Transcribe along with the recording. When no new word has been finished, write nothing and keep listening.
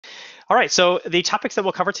All right, so the topics that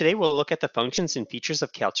we'll cover today, we'll look at the functions and features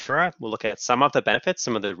of Kaltura. We'll look at some of the benefits,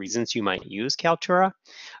 some of the reasons you might use Kaltura.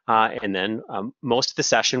 And then most of the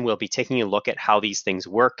session, we'll be taking a look at how these things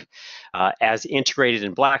work as integrated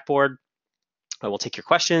in Blackboard. We'll take your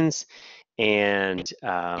questions and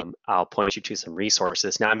I'll point you to some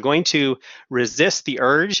resources. Now, I'm going to resist the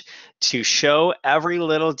urge to show every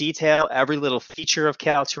little detail, every little feature of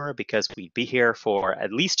Kaltura because we'd be here for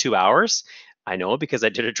at least 2 hours. I know because I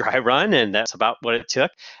did a dry run and that's about what it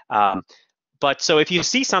took. But so if you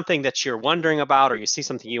see something that you're wondering about or you see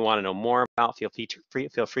something you want to know more about, feel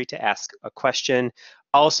free to ask a question.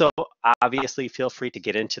 Also, obviously, feel free to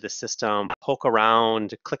get into the system, poke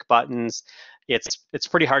around, click buttons. It's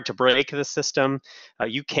pretty hard to break the system.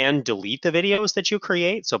 You can delete the videos that you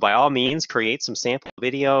create. So by all means, create some sample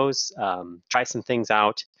videos, try some things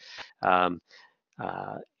out, and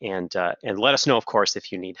let us know, of course,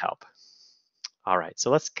 if you need help. All right, so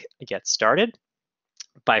let's get started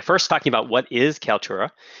by first talking about what is Kaltura.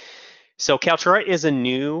 So Kaltura is a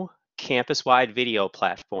new campus-wide video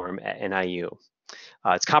platform at NIU.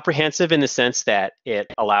 It's comprehensive in the sense that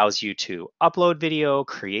it allows you to upload video,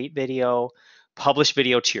 create video, publish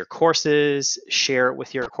video to your courses, share it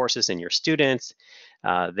with your courses and your students.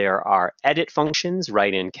 There are edit functions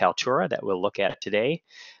right in Kaltura that we'll look at today.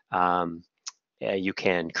 You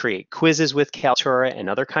can create quizzes with Kaltura and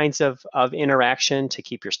other kinds of interaction to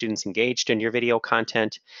keep your students engaged in your video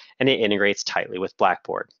content, and it integrates tightly with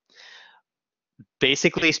Blackboard.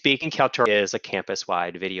 Basically speaking, Kaltura is a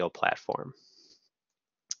campus-wide video platform.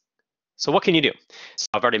 So what can you do? So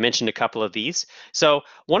I've already mentioned a couple of these. So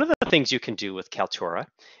one of the things you can do with Kaltura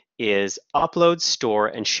is upload, store,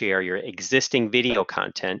 and share your existing video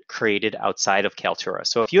content created outside of Kaltura.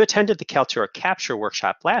 So if you attended the Kaltura Capture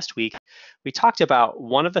workshop last week, we talked about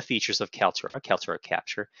one of the features of Kaltura, Kaltura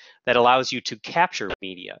Capture, that allows you to capture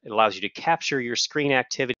media. It allows you to capture your screen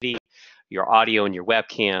activity, your audio, and your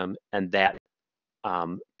webcam, and that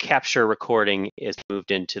capture recording is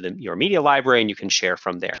moved into your media library and you can share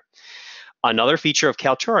from there. Another feature of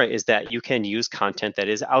Kaltura is that you can use content that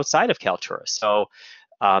is outside of Kaltura. So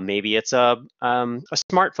maybe it's a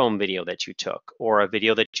smartphone video that you took, or a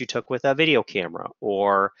video that you took with a video camera,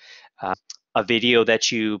 or a video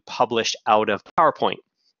that you published out of PowerPoint,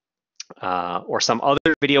 or some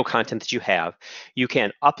other video content that you have. You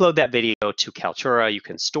can upload that video to Kaltura, you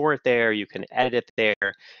can store it there, you can edit it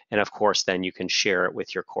there, and of course then you can share it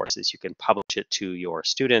with your courses. You can publish it to your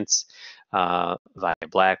students via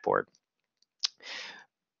Blackboard.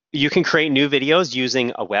 You can create new videos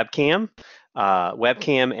using a webcam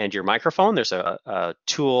and your microphone. There's a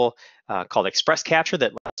tool called Express Capture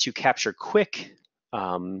that lets you capture quick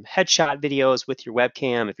headshot videos with your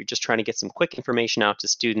webcam if you're just trying to get some quick information out to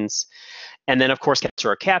students. And then, of course,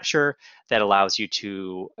 Kaltura Capture that allows you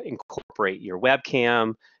to incorporate your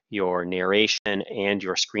webcam, your narration, and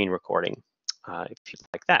your screen recording if you'd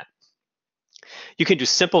like that. You can do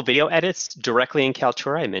simple video edits directly in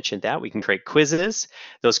Kaltura. I mentioned that. We can create quizzes.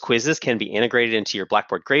 Those quizzes can be integrated into your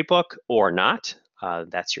Blackboard gradebook or not.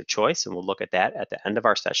 That's your choice, and we'll look at that at the end of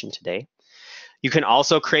our session today. You can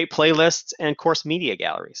also create playlists and course media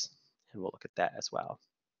galleries, and we'll look at that as well.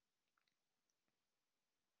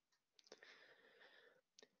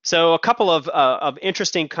 So a couple of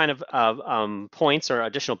interesting kind of points or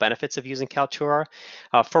additional benefits of using Kaltura.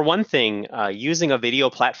 For one thing, using a video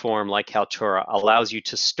platform like Kaltura allows you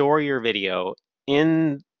to store your video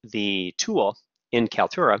in the tool in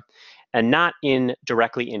Kaltura and not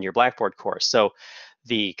directly in your Blackboard course. So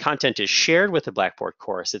the content is shared with the Blackboard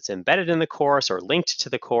course. It's embedded in the course or linked to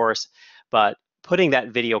the course, but putting that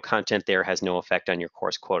video content there has no effect on your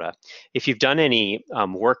course quota. If you've done any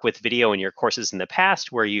work with video in your courses in the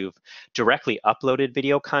past where you've directly uploaded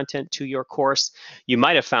video content to your course, you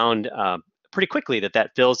might have found pretty quickly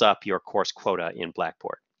that fills up your course quota in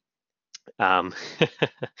Blackboard.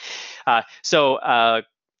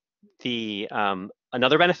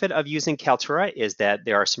 Another benefit of using Kaltura is that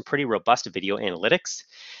there are some pretty robust video analytics.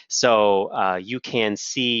 So you can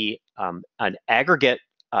see an aggregate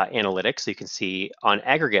analytics. So you can see on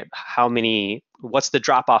aggregate what's the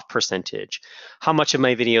drop-off percentage? How much of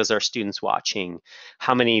my videos are students watching?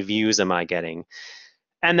 How many views am I getting?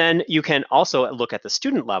 And then you can also look at the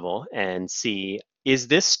student level and see, is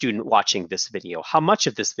this student watching this video? How much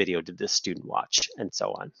of this video did this student watch? And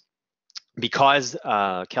so on. Because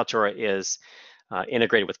Kaltura is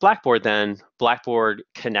integrated with Blackboard, then Blackboard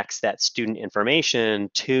connects that student information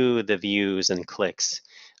to the views and clicks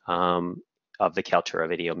of the Kaltura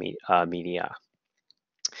video media.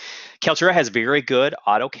 Kaltura has very good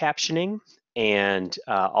auto captioning and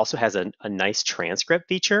also has a nice transcript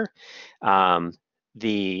feature.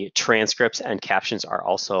 The transcripts and captions are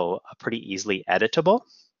also pretty easily editable.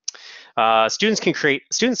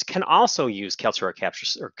 Students can also use Kaltura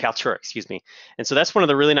Capture, or Kaltura, excuse me. And so that's one of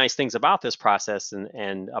the really nice things about this process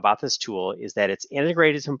and about this tool is that it's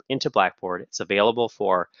integrated into Blackboard. It's available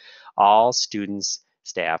for all students,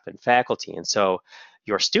 staff, and faculty. And so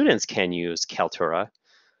your students can use Kaltura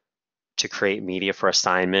to create media for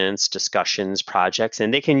assignments, discussions, projects,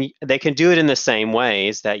 and they can do it in the same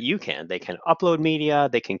ways that you can. They can upload media,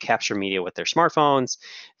 they can capture media with their smartphones,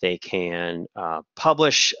 they can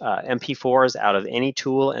publish MP4s out of any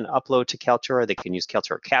tool and upload to Kaltura. They can use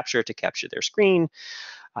Kaltura Capture to capture their screen.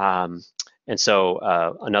 And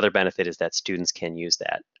so another benefit is that students can use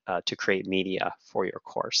that to create media for your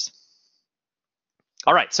course.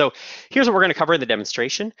 All right, so here's what we're going to cover in the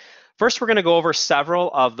demonstration. First, we're going to go over several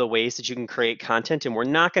of the ways that you can create content, and we're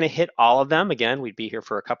not going to hit all of them. Again, we'd be here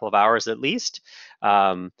for a couple of hours at least.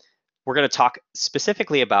 We're going to talk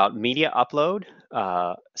specifically about media upload,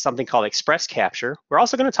 something called Express Capture. We're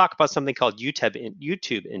also going to talk about something called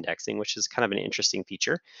YouTube indexing, which is kind of an interesting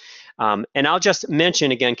feature. And I'll just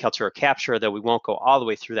mention again Kaltura Capture, though we won't go all the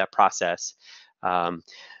way through that process.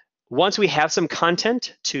 Once we have some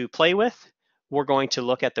content to play with, we're going to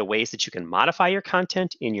look at the ways that you can modify your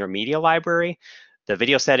content in your media library, the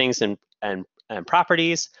video settings and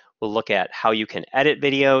properties. We'll look at how you can edit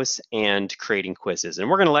videos and creating quizzes. And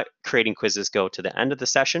we're going to let creating quizzes go to the end of the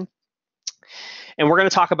session. And we're going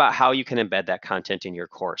to talk about how you can embed that content in your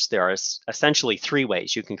course. There are essentially three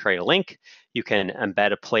ways. You can create a link, you can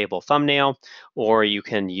embed a playable thumbnail, or you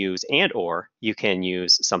can use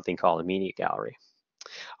something called a media gallery.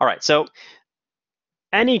 All right, so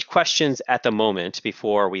any questions at the moment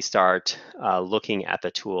before we start looking at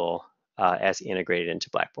the tool as integrated into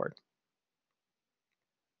Blackboard?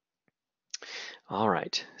 All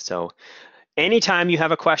right, so anytime you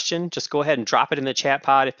have a question, just go ahead and drop it in the chat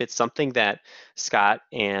pod. If it's something that Scott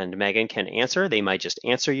and Megan can answer, they might just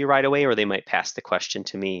answer you right away, or they might pass the question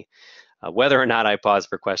to me. Whether or not I pause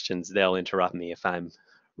for questions, they'll interrupt me if I'm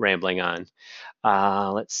rambling on.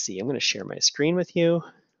 Let's see, I'm going to share my screen with you.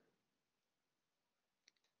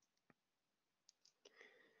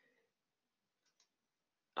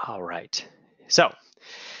 All right, so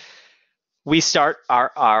we start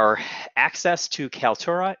our access to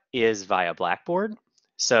Kaltura is via Blackboard.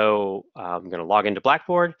 So I'm going to log into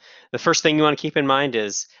Blackboard. The first thing you want to keep in mind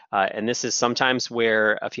is, and this is sometimes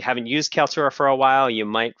where if you haven't used Kaltura for a while, you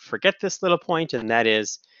might forget this little point, and that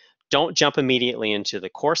is don't jump immediately into the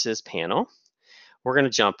courses panel. We're going to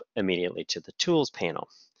jump immediately to the tools panel.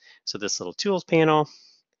 So this little tools panel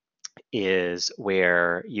is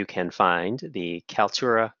where you can find the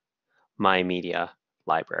Kaltura My Media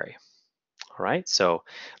library. All right, so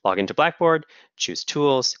log into Blackboard, choose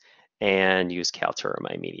Tools, and use Kaltura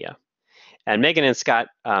My Media. And Megan and Scott,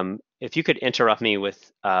 if you could interrupt me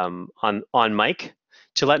with on mic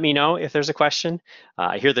to let me know if there's a question.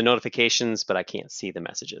 I hear the notifications, but I can't see the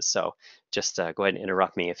messages. So just go ahead and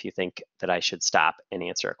interrupt me if you think that I should stop and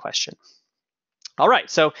answer a question. All right,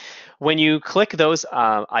 so when you click those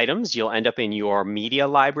items, you'll end up in your media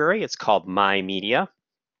library. It's called My Media.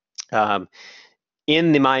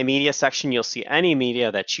 In the My Media section, you'll see any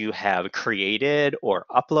media that you have created or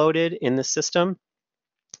uploaded in the system.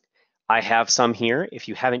 I have some here. If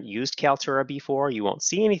you haven't used Kaltura before, you won't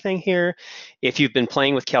see anything here. If you've been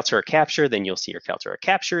playing with Kaltura Capture, then you'll see your Kaltura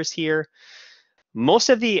Captures here. Most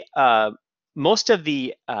of the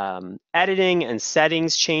editing and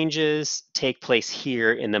settings changes take place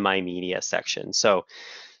here in the My Media section. So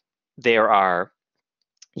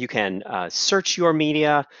you can search your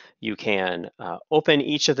media, you can open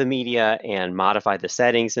each of the media and modify the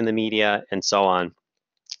settings in the media and so on.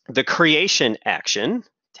 The creation action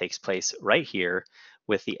takes place right here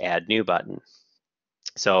with the Add New button.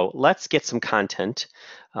 So let's get some content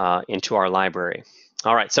into our library.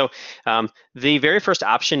 All right, so the very first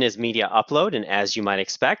option is media upload, and as you might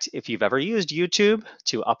expect, if you've ever used YouTube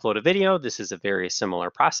to upload a video, this is a very similar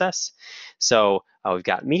process. So we've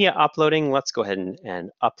got media uploading. Let's go ahead and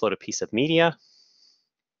upload a piece of media.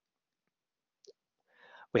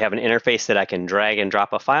 We have an interface that I can drag and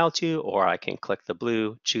drop a file to, or I can click the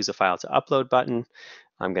blue choose a file to upload button.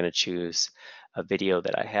 I'm going to choose a video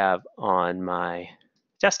that I have on my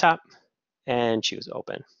desktop and choose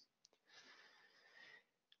open.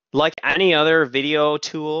 Like any other video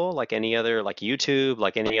tool, like any other, like YouTube,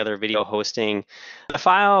 like any other video hosting, the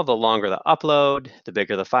file, the longer the upload, the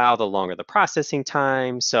bigger the file, the longer the processing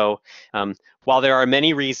time. So while there are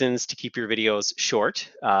many reasons to keep your videos short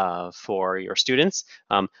for your students,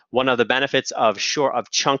 one of the benefits of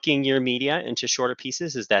chunking your media into shorter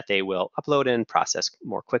pieces is that they will upload and process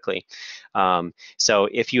more quickly. So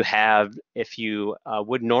if you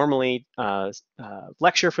would normally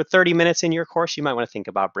lecture for 30 minutes in your course, you might want to think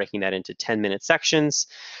about breaking that into 10-minute sections,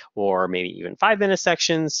 or maybe even 5-minute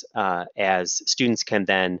sections, as students can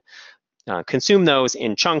then consume those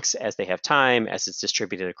in chunks as they have time, as it's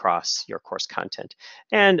distributed across your course content.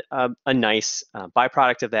 And a nice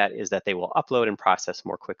byproduct of that is that they will upload and process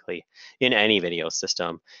more quickly in any video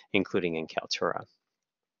system, including in Kaltura.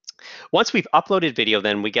 Once we've uploaded video,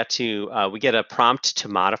 then we get a prompt to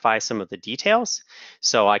modify some of the details.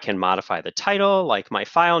 So I can modify the title, like my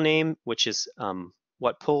file name, which is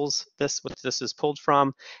what this is pulled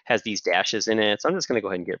from, has these dashes in it. So I'm just going to go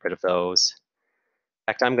ahead and get rid of those.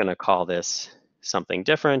 In fact, I'm going to call this something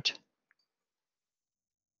different.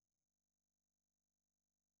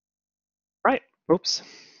 Right. Oops.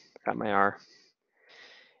 Got my R.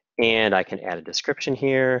 And I can add a description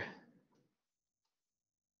here.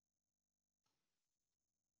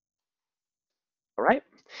 All right.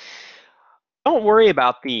 Don't worry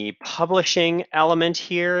about the publishing element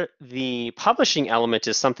here. The publishing element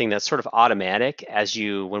is something that's sort of automatic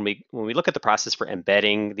when we look at the process for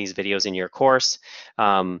embedding these videos in your course.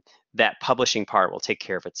 That publishing part will take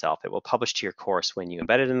care of itself. It will publish to your course when you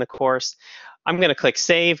embed it in the course. I'm going to click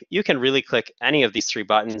save. You can really click any of these 3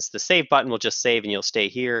 buttons. The save button will just save and you'll stay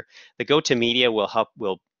here. The go to media will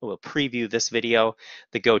preview this video.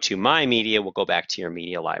 The go to my media will go back to your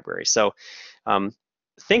media library. So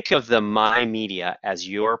think of the My Media as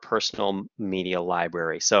your personal media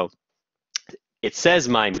library. So it says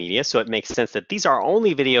My Media, so it makes sense that these are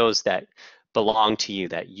only videos that belong to you,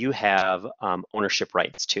 that you have ownership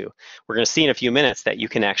rights to. We're going to see in a few minutes that you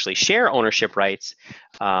can actually share ownership rights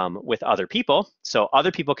with other people. So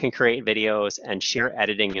other people can create videos and share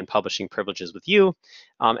editing and publishing privileges with you,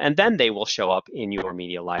 and then they will show up in your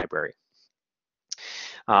media library.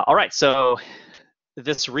 All right, so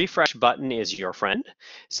this refresh button is your friend.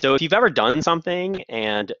 So if you've ever done something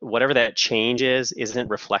and whatever that change is isn't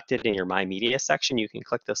reflected in your My Media section, you can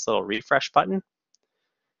click this little refresh button.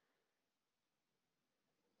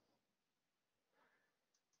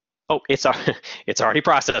 Oh, it's already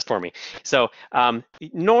processed for me. So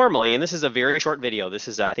normally, and this is a very short video, this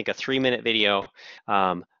is I think a 3-minute video.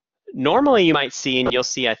 Normally you might see, and you'll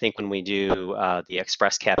see, I think when we do the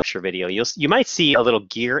Express Capture video, you might see a little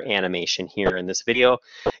gear animation here in this video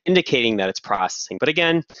indicating that it's processing. But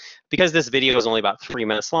again, because this video is only about 3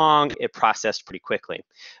 minutes long, it processed pretty quickly.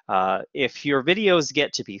 If your videos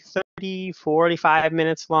get to be 30, 45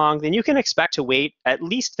 minutes long, then you can expect to wait at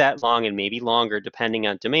least that long and maybe longer depending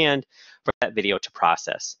on demand for that video to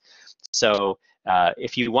process. So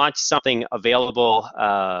if you want something available,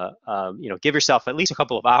 give yourself at least a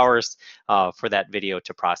couple of hours for that video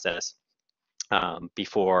to process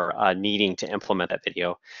before needing to implement that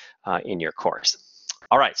video in your course.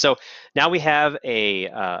 All right, so now we have a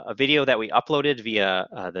video that we uploaded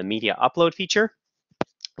via the media upload feature.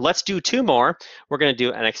 Let's do 2 more. We're going to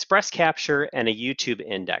do an Express Capture and a YouTube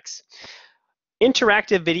index.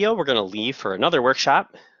 Interactive video, we're going to leave for another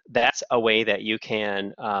workshop. That's a way that you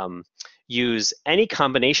can use any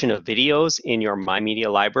combination of videos in your My Media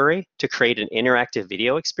library to create an interactive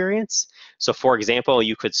video experience. So for example,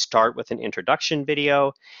 you could start with an introduction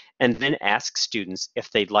video and then ask students if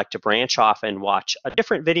they'd like to branch off and watch a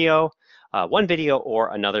different video, one video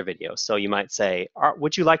or another video. So you might say,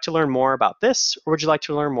 would you like to learn more about this, or would you like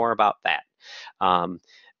to learn more about that?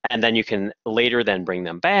 And then you can later then bring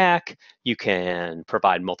them back. You can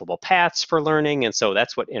provide multiple paths for learning. And so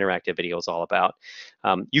that's what interactive video is all about.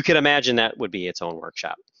 You can imagine that would be its own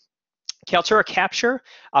workshop. Kaltura Capture,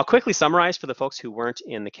 I'll quickly summarize for the folks who weren't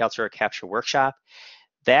in the Kaltura Capture workshop.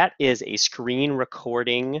 That is a screen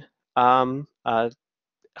recording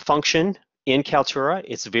function in Kaltura.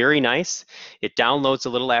 It's very nice. It downloads a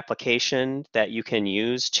little application that you can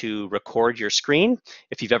use to record your screen.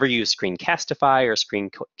 If you've ever used Screencastify or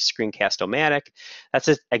Screencast-O-Matic, that's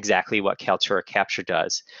exactly what Kaltura Capture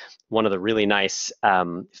does. One of the really nice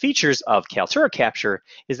features of Kaltura Capture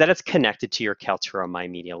is that it's connected to your Kaltura My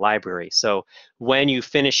Media library. So when you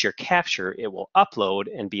finish your capture, it will upload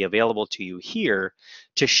and be available to you here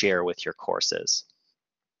to share with your courses.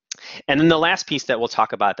 And then the last piece that we'll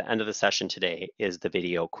talk about at the end of the session today is the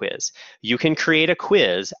video quiz. You can create a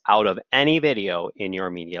quiz out of any video in your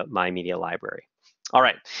My Media library. All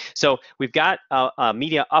right, so we've got a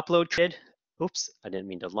media upload grid. Oops, I didn't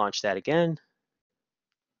mean to launch that again.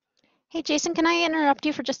 Hey, Jason, can I interrupt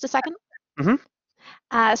you for just a second? Mm-hmm.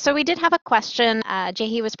 So we did have a question.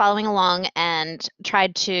 Jahi was following along and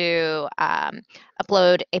tried to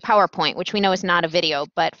upload a PowerPoint, which we know is not a video,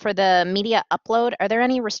 but for the media upload, are there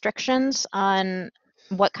any restrictions on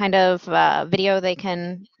what kind of video they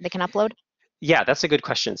can upload? Yeah, that's a good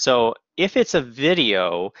question. So if it's a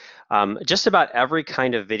video, just about every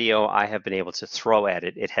kind of video I have been able to throw at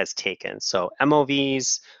it, it has taken. So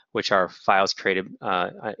MOVs, which are files created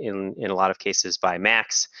in a lot of cases by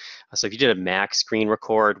Macs. So if you did a Mac screen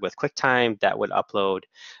record with QuickTime, that would upload.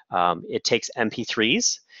 It takes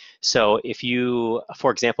MP3s. So if you,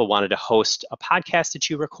 for example, wanted to host a podcast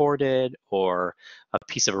that you recorded or a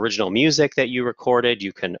piece of original music that you recorded,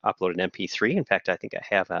 you can upload an MP3. In fact, I think I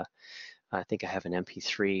have an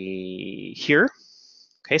MP3 here.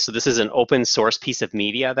 Okay, so this is an open source piece of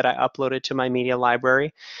media that I uploaded to my media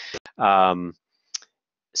library.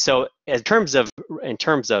 So in terms of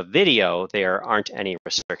video, there aren't any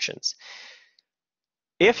restrictions.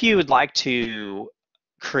 If you would like to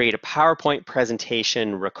create a PowerPoint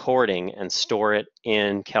presentation recording and store it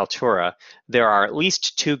in Kaltura, there are at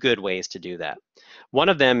least two good ways to do that. One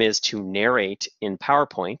of them is to narrate in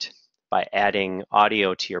PowerPoint by adding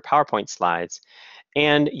audio to your PowerPoint slides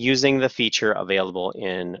and using the feature available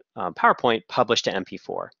in PowerPoint, Publish to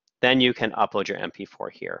MP4. Then you can upload your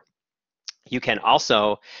MP4 here. You can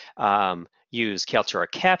also use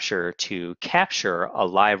Kaltura Capture to capture a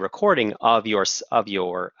live recording of your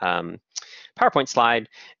PowerPoint slide,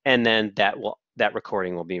 and then that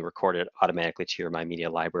recording will be recorded automatically to your My Media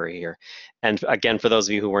library here. And again, for those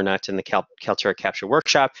of you who were not in the Kaltura Capture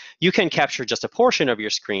workshop, you can capture just a portion of your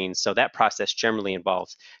screen, so that process generally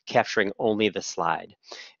involves capturing only the slide.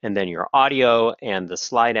 And then your audio and the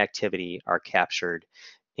slide activity are captured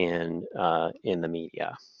in the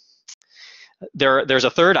media. There's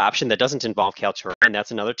a third option that doesn't involve Kaltura, and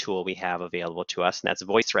that's another tool we have available to us, and that's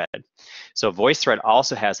VoiceThread. So VoiceThread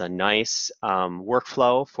also has a nice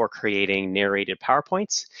workflow for creating narrated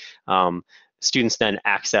PowerPoints. Students then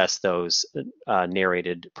access those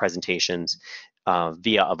narrated presentations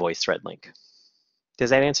via a VoiceThread link.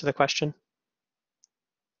 Does that answer the question?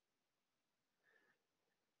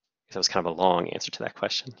 That was kind of a long answer to that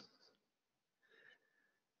question.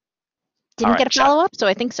 Didn't get a follow-up, so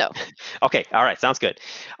I think so. Okay, all right, sounds good.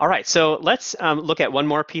 All right, so let's look at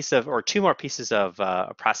two more pieces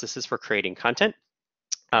of processes for creating content.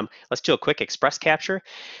 Let's do a quick Express Capture.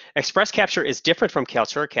 Express Capture is different from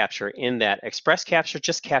Kaltura Capture in that Express Capture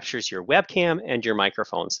just captures your webcam and your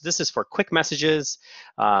microphone. So this is for quick messages,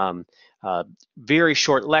 very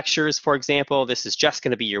short lectures, for example. This is just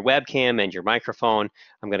going to be your webcam and your microphone.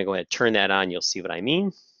 I'm going to go ahead and turn that on. You'll see what I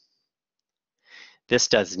mean. This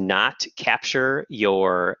does not capture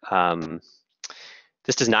your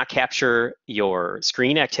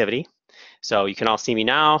screen activity. So you can all see me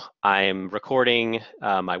now. I'm recording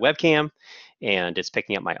my webcam, and it's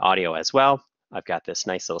picking up my audio as well. I've got this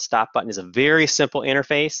nice little stop button. It's a very simple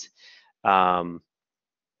interface and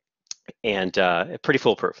pretty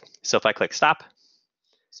foolproof. So if I click stop,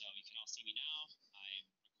 so you can all see me now. I'm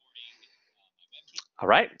recording my webcam. All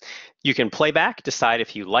right. You can play back, decide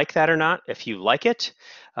if you like that or not. If you like it,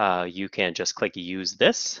 you can just click use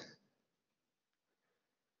this.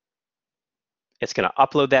 It's going to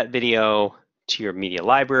upload that video to your media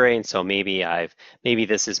library, and so maybe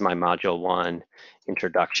this is my module 1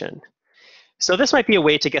 introduction. So this might be a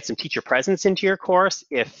way to get some teacher presence into your course.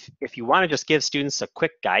 If you want to just give students a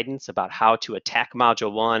quick guidance about how to attack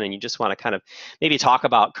module 1 and you just want to kind of maybe talk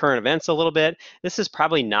about current events a little bit, this is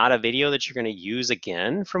probably not a video that you're going to use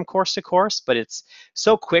again from course to course, but it's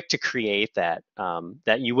so quick to create that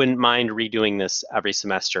that you wouldn't mind redoing this every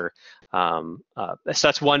semester. So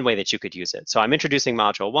that's one way that you could use it. So I'm introducing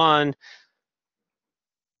module 1.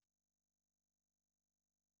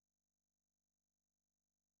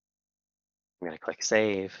 I'm going to click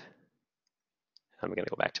save. I'm going to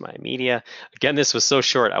go back to my media. Again, this was so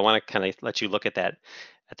short. I want to kind of let you look at that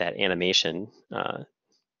animation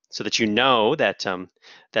so that you know that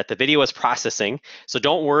that the video is processing. So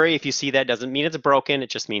don't worry if you see that. Doesn't mean it's broken.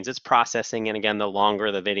 It just means it's processing. And again, the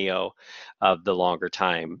longer the video, the longer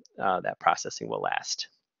time that processing will last.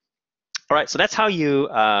 All right, so that's how you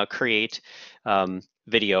create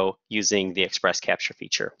video using the Express Capture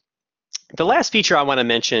feature. The last feature I want to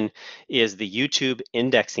mention is the YouTube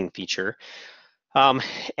indexing feature.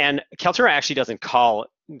 And Kaltura actually doesn't call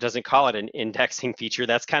it an indexing feature.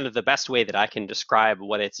 That's kind of the best way that I can describe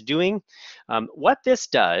what it's doing. What this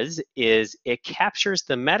does is it captures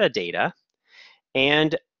the metadata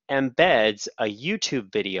and embeds a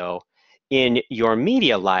YouTube video in your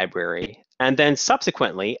media library, and then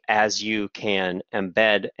subsequently, as you can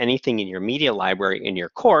embed anything in your media library in your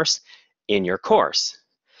course.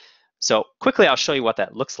 So quickly, I'll show you what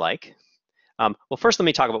that looks like. Well, first, let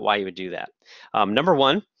me talk about why you would do that. Number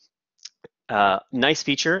one, nice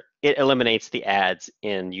feature, it eliminates the ads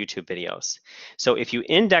in YouTube videos. So if you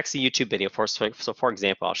index a YouTube video, for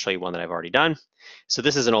example, I'll show you one that I've already done. So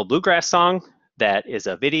this is an old bluegrass song that is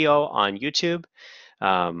a video on YouTube.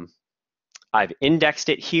 I've indexed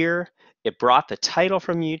it here. It brought the title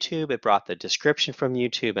from YouTube, it brought the description from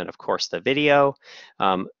YouTube, and of course the video.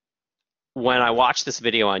 When I watch this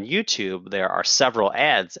video on YouTube, there are several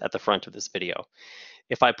ads at the front of this video.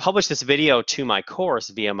 If I publish this video to my course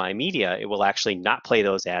via my media, it will actually not play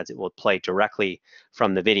those ads. It will play directly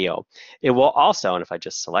from the video. It will also, and if I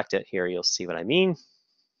just select it here, you'll see what I mean.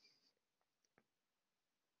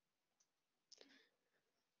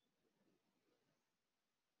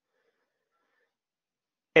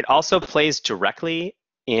 It also plays directly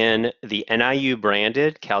in the NIU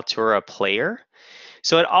branded Kaltura player.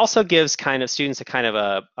 So it also gives students a kind of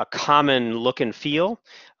a common look and feel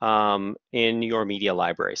in your media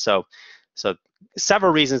library. So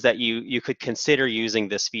several reasons that you could consider using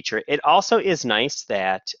this feature. It also is nice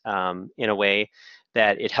that in a way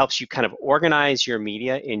that it helps you kind of organize your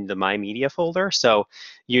media in the My Media folder. So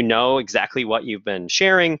you know exactly what you've been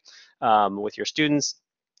sharing with your students.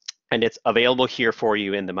 And it's available here for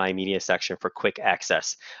you in the My Media section for quick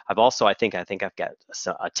access. I think I've got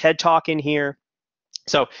a TED Talk in here.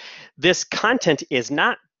 So this content is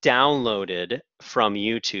not downloaded from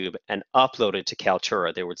YouTube and uploaded to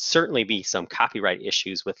Kaltura. There would certainly be some copyright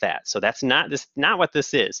issues with that. So that's not what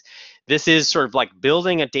this is. This is sort of like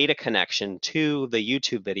building a data connection to the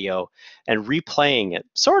YouTube video and replaying it,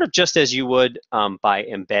 sort of just as you would by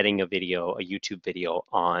embedding a YouTube video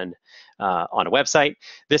on a website.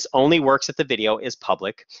 This only works if the video is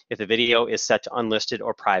public. If the video is set to unlisted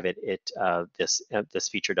or private, this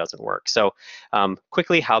feature doesn't work. So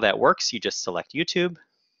quickly, how that works, you just select YouTube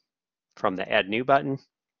from the Add New button.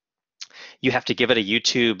 You have to give it a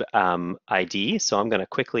YouTube ID. So I'm going to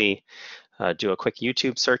quickly do a quick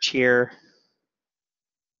YouTube search here.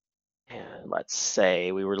 And let's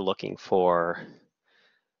say we were looking for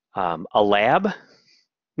a lab.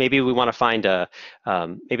 Maybe we want to find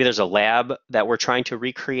maybe there's a lab that we're trying to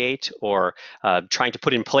recreate or trying to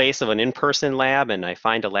put in place of an in-person lab, and I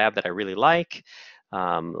find a lab that I really like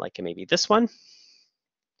maybe this one.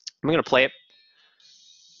 I'm going to play it.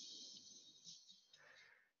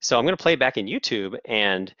 So I'm going to play it back in YouTube,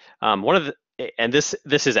 and this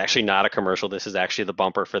is actually not a commercial. This is actually the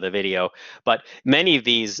bumper for the video. But many of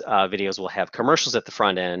these videos will have commercials at the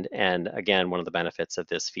front end, and again, one of the benefits of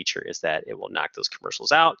this feature is that it will knock those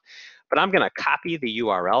commercials out. But I'm going to copy the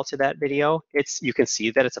URL to that video. You can see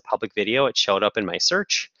that it's a public video. It showed up in my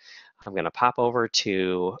search. I'm going to pop over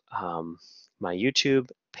to my YouTube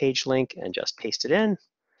page link and just paste it in.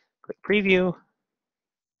 Click preview.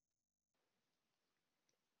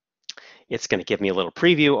 It's going to give me a little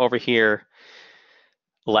preview over here.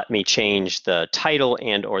 Let me change the title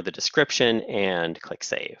and or the description and click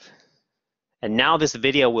save. And now this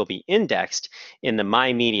video will be indexed in the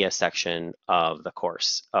My Media section of the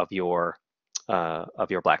course of your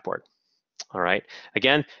Blackboard. All right.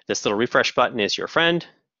 Again, this little refresh button is your friend.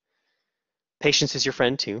 Patience is your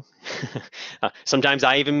friend too. Sometimes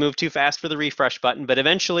I even move too fast for the refresh button, but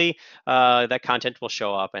eventually that content will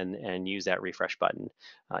show up and use that refresh button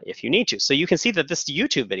if you need to. So you can see that this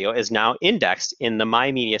YouTube video is now indexed in the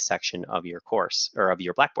My Media section of your course or of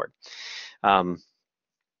your Blackboard. All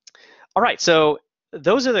right, so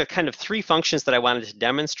those are the kind of three functions that I wanted to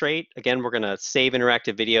demonstrate. Again, we're going to save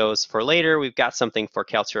interactive videos for later. We've got something for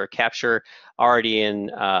Kaltura Capture already in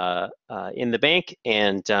the bank,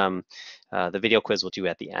 and the video quiz we'll do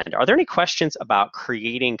at the end. Are there any questions about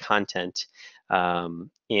creating content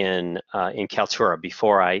in Kaltura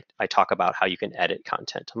before I talk about how you can edit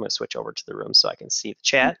content? I'm going to switch over to the room so I can see the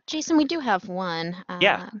chat. Jason, we do have one.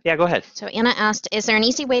 Yeah, go ahead. So Anna asked, is there an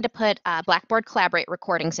easy way to put Blackboard Collaborate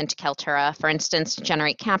recordings into Kaltura, for instance, to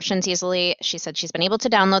generate captions easily? She said she's been able to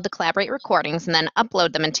download the Collaborate recordings and then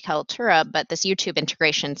upload them into Kaltura, but this YouTube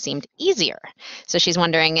integration seemed easier. So she's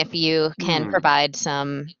wondering if you can provide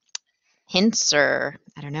some hints or,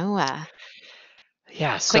 I don't know,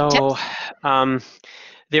 yeah, quick tips?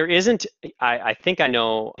 There isn't, I think I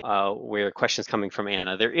know where the question's coming from,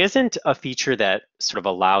 Anna. There isn't a feature that sort of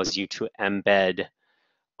allows you to embed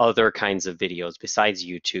other kinds of videos besides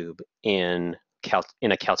YouTube in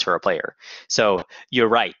a Kaltura player. So you're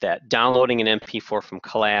right that downloading an MP4 from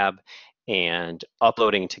Collab and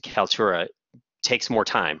uploading to Kaltura takes more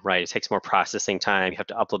time, right? It takes more processing time. You have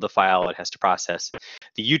to upload the file. It has to process.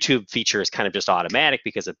 The YouTube feature is kind of just automatic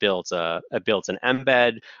because it builds an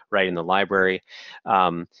embed right in the library.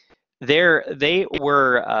 They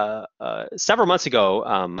were several months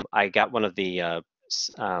ago. I got one of the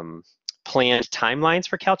planned timelines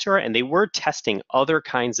for Kaltura, and they were testing other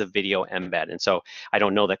kinds of video embed. And so I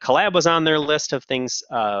don't know that Collab was on their list of things,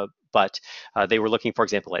 but they were looking, for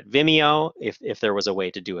example, at Vimeo, if there was a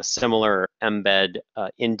way to do a similar embed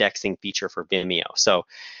indexing feature for Vimeo. So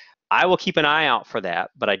I will keep an eye out for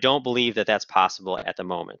that, but I don't believe that that's possible at the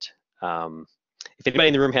moment. If anybody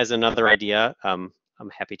in the room has another idea, I'm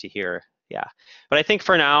happy to hear. Yeah, but I think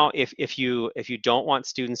for now, if you don't want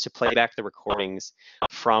students to play back the recordings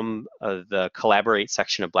from the Collaborate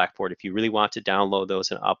section of Blackboard, if you really want to download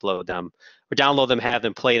those and upload them, or download them, have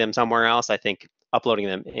them play them somewhere else, I think uploading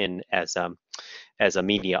them in as a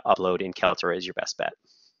media upload in Kaltura is your best bet.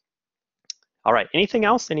 All right, anything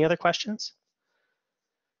else? Any other questions?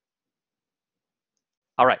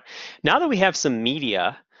 All right, now that we have some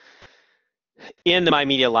media in the My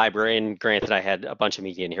Media library, and granted I had a bunch of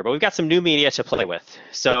media in here, but we've got some new media to play with.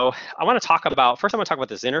 So I want to talk about, first I want to talk about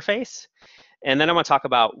this interface, and then I want to talk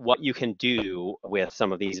about what you can do with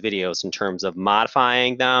some of these videos in terms of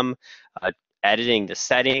modifying them, editing the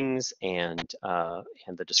settings and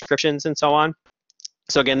the descriptions and so on.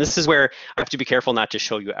 So again, this is where I have to be careful not to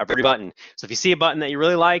show you every button. So if you see a button that you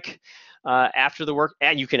really like, after the work,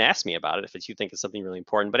 and you can ask me about it if you think it's something really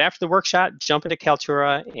important, but after the workshop, jump into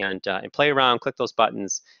Kaltura and play around, click those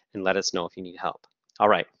buttons, and let us know if you need help. All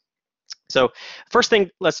right. So first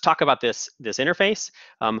thing, let's talk about this interface.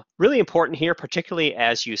 Really important here, particularly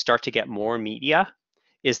as you start to get more media,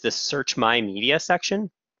 is the Search My Media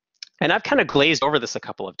section. And I've kind of glazed over this a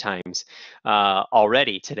couple of times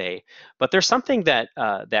already today, but there's something that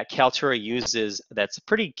that Kaltura uses that's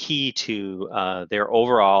pretty key to their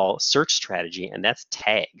overall search strategy, and that's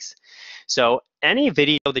tags. So any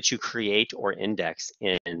video that you create or index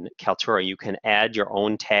in Kaltura, you can add your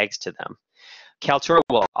own tags to them. Kaltura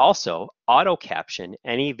will also auto-caption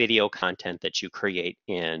any video content that you create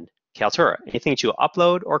in Kaltura. Anything that you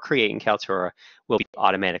upload or create in Kaltura will be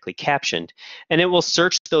automatically captioned, and it will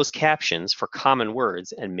search those captions for common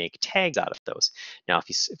words and make tags out of those. Now,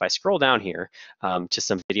 if I scroll down here to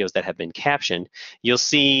some videos that have been captioned, you'll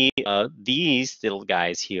see these little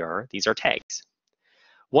guys here. These are tags.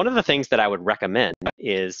 One of the things that I would recommend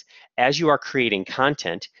is, as you are creating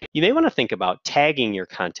content, you may want to think about tagging your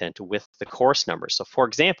content with the course number. So for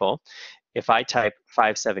example, if I type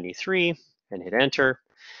 573 and hit enter,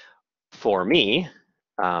 for me,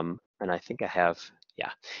 and I think I have, yeah.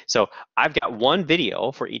 So I've got one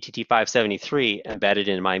video for ETT 573 embedded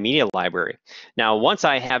in my media library. Now, once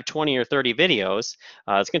I have 20 or 30 videos,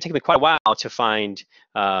 it's going to take me quite a while to find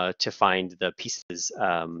the pieces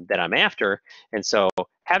that I'm after. And so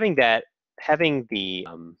having that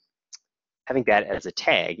as a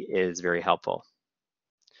tag is very helpful.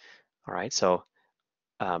 All right. So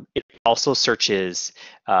it also searches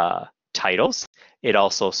titles. It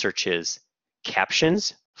also searches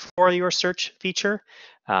captions for your search feature.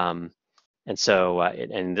 And so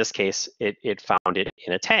in this case, it found it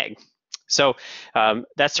in a tag. So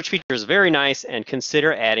that search feature is very nice, and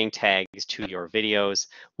consider adding tags to your videos.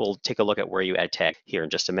 We'll take a look at where you add tags here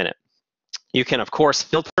in just a minute. You can, of course,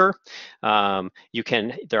 filter. There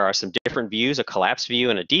are some different views, a collapsed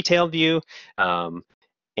view and a detailed view.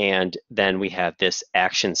 And then we have this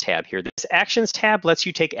Actions tab here. This Actions tab lets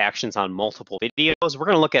you take actions on multiple videos. We're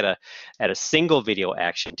going to look at a single video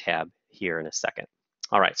action tab here in a second.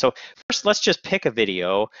 All right, so first let's just pick a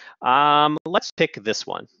video. Let's pick this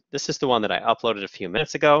one. This is the one that I uploaded a few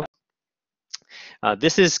minutes ago.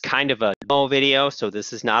 This is kind of a demo video, so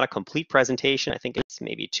this is not a complete presentation. I think it's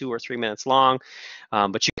maybe 2 or 3 minutes long,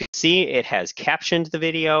 but you can see it has captioned the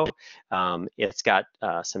video. It's got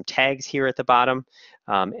some tags here at the bottom,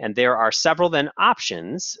 and there are several then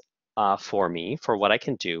options for me for what I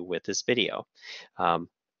can do with this video.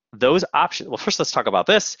 Those options, well, first let's talk about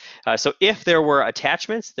this. So if there were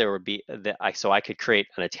attachments, there would be, so I could create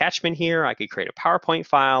an attachment here, I could create a PowerPoint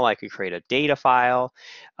file, I could create a data file.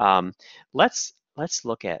 Let's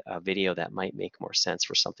look at a video that might make more sense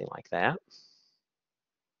for something like that.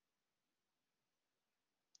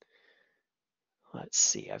 Let's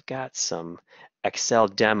see, I've got some Excel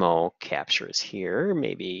demo captures here,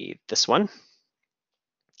 maybe this one.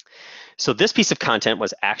 So this piece of content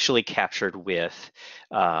was actually captured with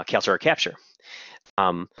Kaltura Capture.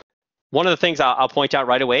 One of the things I'll point out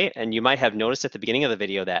right away, and you might have noticed at the beginning of the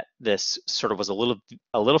video that this sort of was a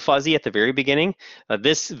little fuzzy at the very beginning.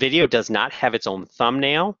 This video does not have its own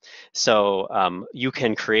thumbnail, so you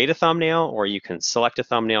can create a thumbnail or you can select a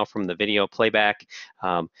thumbnail from the video playback.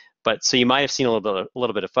 But so you might have seen a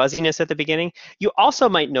little bit of fuzziness at the beginning. You also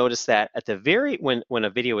might notice that at the when a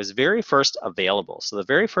video is very first available, so the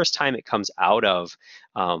very first time it comes out of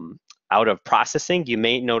processing, you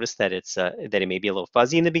may notice that it may be a little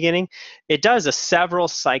fuzzy in the beginning. It does several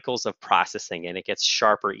cycles of processing and it gets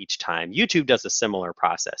sharper each time. YouTube does a similar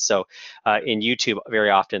process. So in YouTube,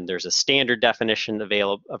 very often there's a standard definition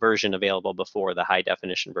version available before the high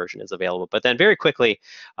definition version is available, but then very quickly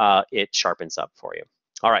it sharpens up for you.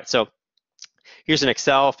 All right, so here's an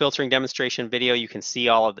Excel filtering demonstration video. You can see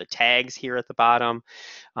all of the tags here at the bottom.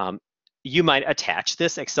 You might attach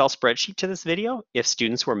this Excel spreadsheet to this video if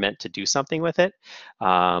students were meant to do something with it.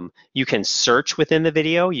 You can search within the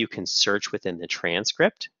video. You can search within the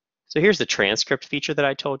transcript. So here's the transcript feature that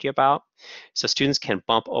I told you about. So students can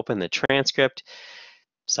bump open the transcript.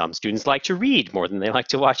 Some students like to read more than they like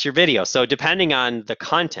to watch your video. So depending on the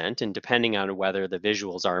content and depending on whether the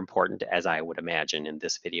visuals are important, as I would imagine in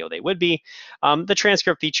this video they would be, the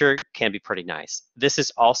transcript feature can be pretty nice. This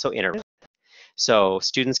is also interactive. So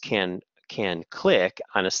students can click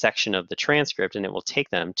on a section of the transcript and it will take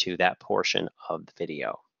them to that portion of the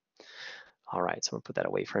video. All right, so I'm gonna put that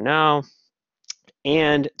away for now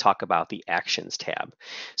and talk about the Actions tab.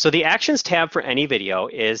 So the Actions tab for any video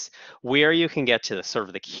is where you can get to the sort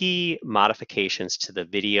of the key modifications to the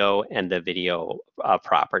video and the video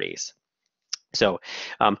properties. So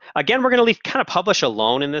again, we're going to leave kind of publish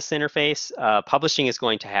alone in this interface. Publishing is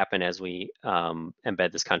going to happen as we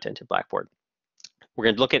embed this content in Blackboard. We're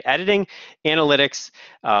going to look at editing, analytics,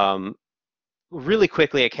 really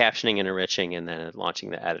quickly at captioning and enriching, and then at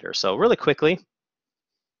launching the editor. So really quickly,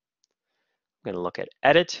 I'm going to look at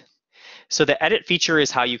edit. So the edit feature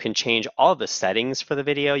is how you can change all of the settings for the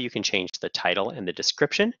video. You can change the title and the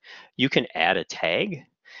description. You can add a tag.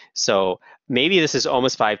 So maybe this is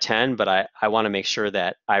almost 510, but I want to make sure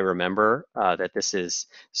that I remember that this is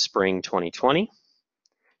spring 2020.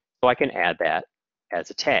 So I can add that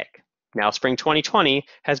as a tag. Now, spring 2020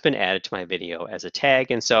 has been added to my video as a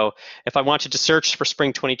tag. And so if I wanted to search for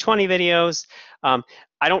spring 2020 videos,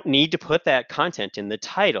 I don't need to put that content in the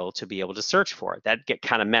title to be able to search for it. That'd get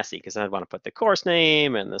kind of messy because I'd want to put the course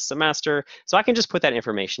name and the semester. So I can just put that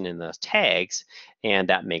information in the tags and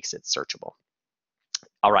that makes it searchable.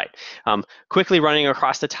 All right, quickly running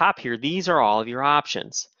across the top here, these are all of your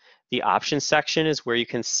options. The options section is where you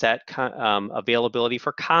can set availability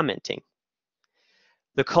for commenting.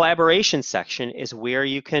 The collaboration section is where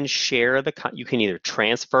you can share you can either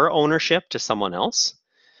transfer ownership to someone else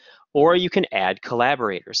or you can add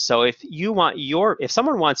collaborators. So if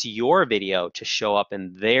someone wants your video to show up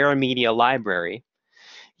in their media library,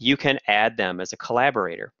 you can add them as a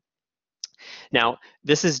collaborator. Now,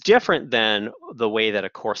 this is different than the way that a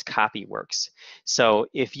course copy works. So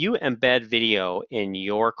if you embed video in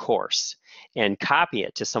your course and copy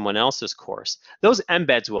it to someone else's course, those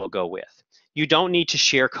embeds will go with. You don't need to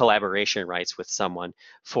share collaboration rights with someone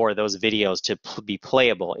for those videos to be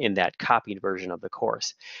playable in that copied version of the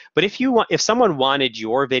course. But if someone wanted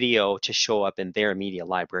your video to show up in their media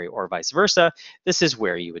library or vice versa, this is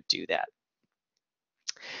where you would do that.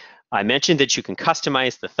 I mentioned that you can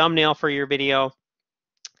customize the thumbnail for your video.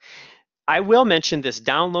 I will mention this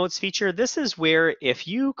downloads feature. This is where if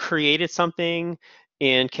you created something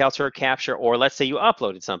in Kaltura Capture, or let's say you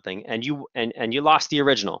uploaded something and you lost the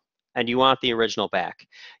original and you want the original back,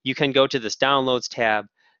 you can go to this downloads tab,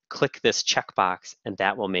 click this checkbox, and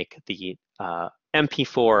that will make the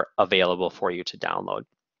MP4 available for you to download.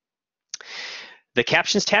 The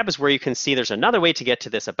captions tab is where you can see there's another way to get to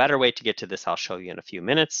this, a better way to get to this I'll show you in a few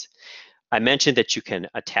minutes. I mentioned that you can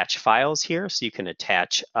attach files here, so you can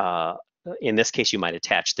attach, in this case, you might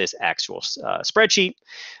attach this actual spreadsheet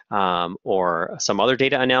or some other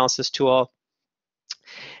data analysis tool.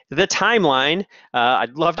 The timeline,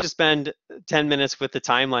 I'd love to spend 10 minutes with the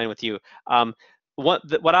timeline with you.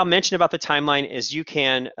 What I'll mention about the timeline is you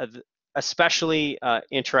can, especially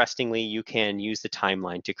interestingly, you can use the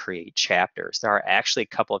timeline to create chapters. There are actually a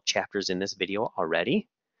couple of chapters in this video already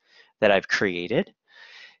that I've created.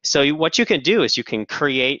 So what you can do is you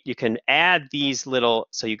can add these little,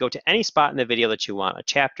 so you go to any spot in the video that you want a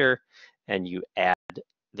chapter and you add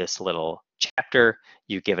this little chapter,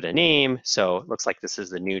 you give it a name. So it looks like this is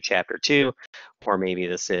the new chapter 2, or maybe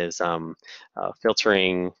this is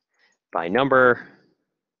filtering by number,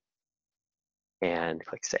 and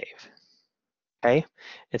click save. Okay,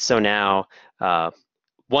 and so now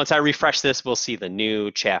once I refresh this, we'll see the new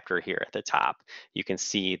chapter here at the top. You can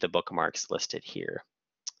see the bookmarks listed here.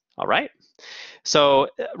 All right. So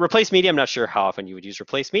replace media, I'm not sure how often you would use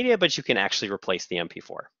replace media, but you can actually replace the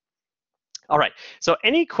MP4. All right, so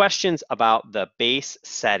any questions about the base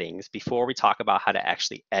settings before we talk about how to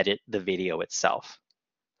actually edit the video itself?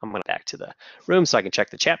 I'm going back to the room so I can check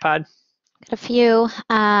the chat pod. Got a few.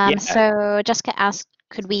 Yeah. So Jessica asked,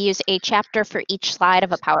 could we use a chapter for each slide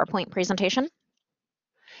of a PowerPoint presentation?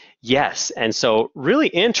 Yes, and so really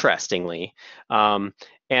interestingly,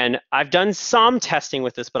 and I've done some testing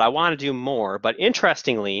with this, but I want to do more. But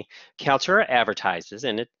interestingly, Kaltura advertises,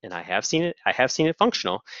 and I have seen it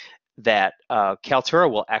functional, that Kaltura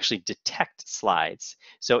will actually detect slides.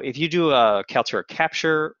 So if you do a Kaltura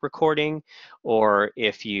Capture recording, or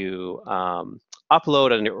if you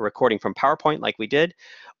upload a recording from PowerPoint like we did,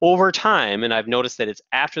 over time, and I've noticed that it's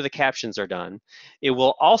after the captions are done, it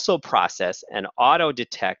will also process and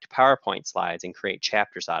auto-detect PowerPoint slides and create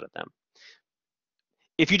chapters out of them.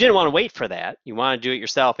 If you didn't want to wait for that, you want to do it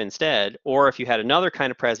yourself instead, or if you had another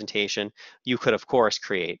kind of presentation, you could, of course,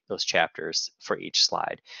 create those chapters for each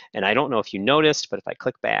slide. And I don't know if you noticed, but if I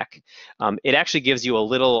click back, it actually gives you a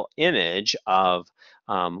little image of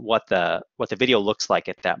what the video looks like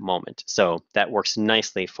at that moment. So that works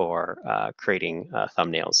nicely for creating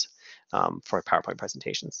thumbnails for PowerPoint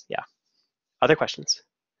presentations. Yeah. Other questions?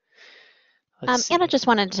 Anna just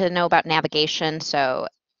wanted to know about navigation. So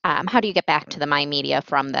how do you get back to the My Media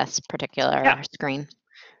from this particular screen?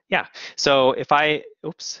 Yeah, so if I,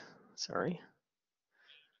 oops, sorry.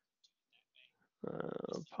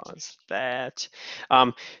 Pause that.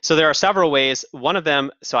 So there are several ways. One of them,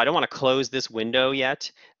 so I don't want to close this window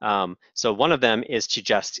yet. So one of them is to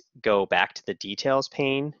just go back to the details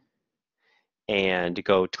pane and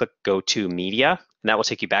click go to media, and that will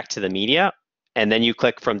take you back to the media. And then you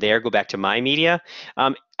click from there, go back to my media.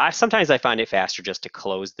 Sometimes I find it faster just to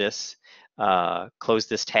close this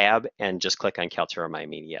tab and just click on Kaltura My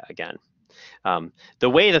Media again. The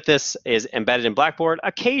way that this is embedded in Blackboard,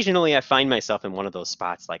 occasionally I find myself in one of those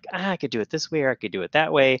spots like, I could do it this way or I could do it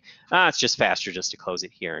that way. It's just faster just to close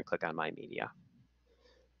it here and click on My Media.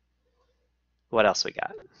 What else we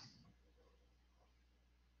got?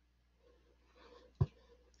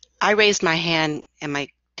 I raised my hand.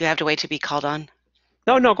 Do I have to wait to be called on?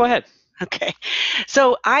 No, go ahead. Okay.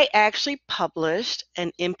 So I actually published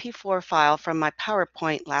an MP4 file from my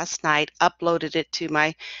PowerPoint last night, uploaded it to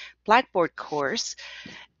my Blackboard course.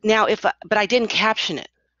 Now, but I didn't caption it.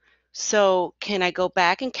 So can I go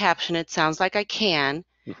back and caption it? Sounds like I can.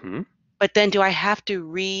 Mm-hmm. But then do I have to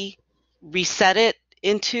reset it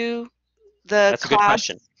into the That's class? a good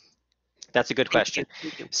question. That's a good question.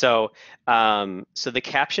 Thank you. So, so the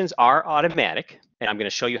captions are automatic, and I'm going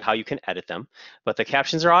to show you how you can edit them. But the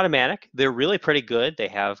captions are automatic. They're really pretty good. They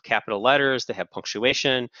have capital letters, they have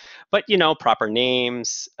punctuation, but proper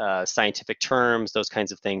names, scientific terms, those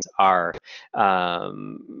kinds of things are,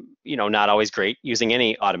 not always great using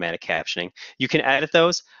any automatic captioning. You can edit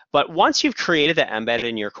those, but once you've created that embed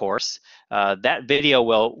in your course, that video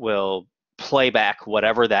will play back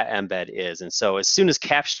whatever that embed is. And so as soon as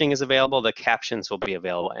captioning is available, the captions will be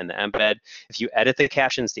available in the embed. If you edit the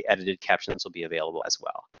captions, the edited captions will be available as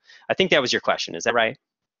well. I think that was your question. Is that right?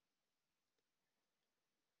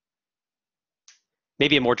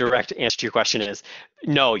 Maybe a more direct answer to your question is,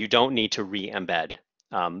 no, you don't need to re-embed.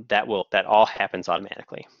 That all happens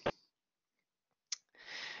automatically.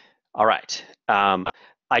 All right.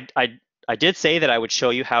 I did say that I would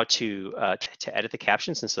show you how to edit the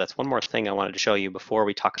captions, and so that's one more thing I wanted to show you before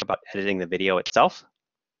we talk about editing the video itself.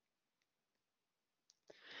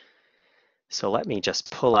 So let me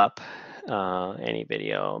just pull up any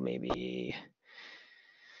video, maybe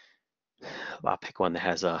I'll pick one that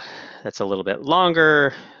has that's a little bit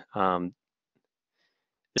longer.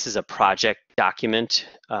 This is a project document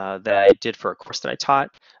that I did for a course that I taught.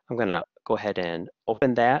 I'm going to go ahead and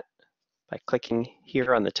open that by clicking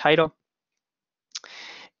here on the title.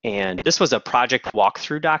 And this was a project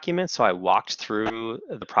walkthrough document. So I walked through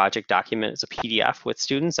the project document as a PDF with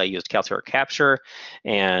students. I used Kaltura Capture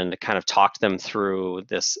and kind of talked them through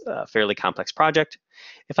this fairly complex project.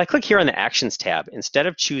 If I click here on the Actions tab, instead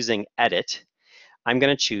of choosing Edit, I'm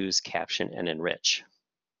going to choose Caption and Enrich.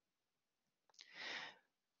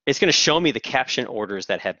 It's going to show me the caption orders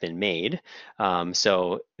that have been made.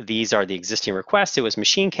 So these are the existing requests. It was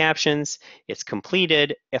machine captions. It's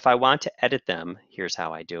completed. If I want to edit them, here's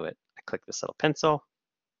how I do it. I click this little pencil,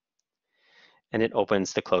 and it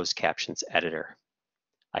opens the closed captions editor.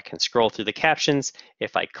 I can scroll through the captions.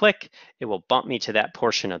 If I click, it will bump me to that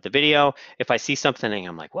portion of the video. If I see something and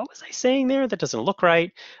I'm like, what was I saying there? That doesn't look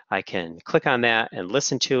right. I can click on that and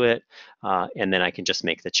listen to it, and then I can just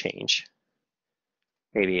make the change.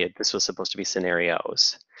 Maybe this was supposed to be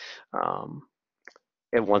scenarios.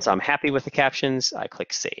 And once I'm happy with the captions, I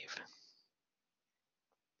click save.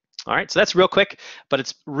 All right, so that's real quick, but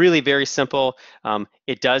it's really very simple.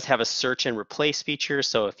 It does have a search and replace feature.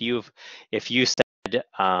 So if you said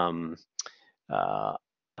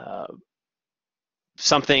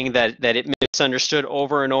something that it misunderstood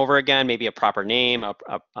over and over again, maybe a proper name, a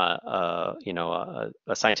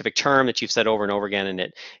scientific term that you've said over and over again, and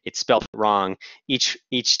it spelled it wrong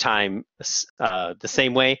each time the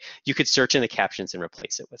same way, you could search in the captions and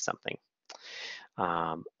replace it with something.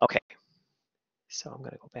 Okay. So I'm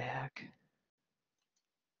going to go back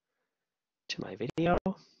to my video,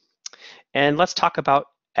 and let's talk about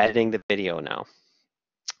editing the video now.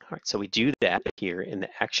 All right, so we do that here in the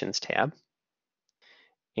Actions tab,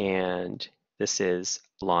 and this is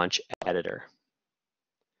Launch Editor.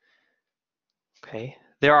 Okay,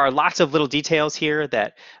 there are lots of little details here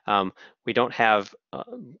that we don't have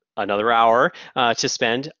another hour to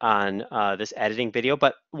spend on this editing video,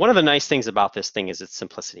 but one of the nice things about this thing is its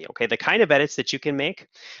simplicity. Okay, the kind of edits that you can make,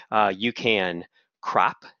 you can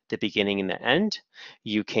crop the beginning and the end,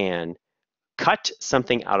 you can cut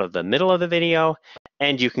something out of the middle of the video,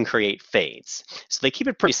 and you can create fades. So they keep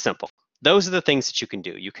it pretty simple. Those are the things that you can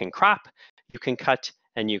do. You can crop, you can cut,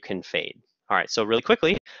 and you can fade. All right, so really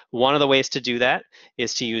quickly, one of the ways to do that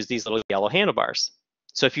is to use these little yellow handlebars.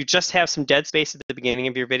 So if you just have some dead space at the beginning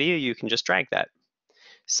of your video, you can just drag that.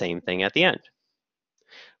 Same thing at the end.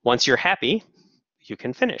 Once you're happy, you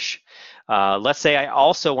can finish. Let's say I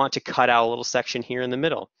also want to cut out a little section here in the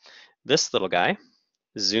middle. This little guy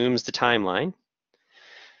zooms the timeline.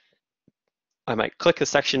 I might click a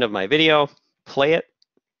section of my video, play it,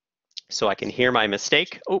 so I can hear my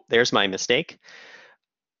mistake. Oh, there's my mistake.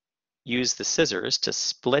 Use the scissors to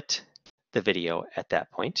split the video at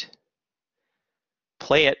that point.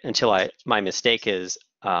 Play it until my mistake is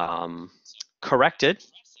corrected.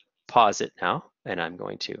 Pause it now, and I'm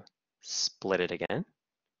going to split it again.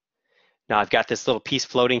 Now I've got this little piece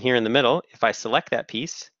floating here in the middle. If I select that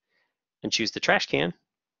piece and choose the trash can,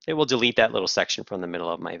 it will delete that little section from the middle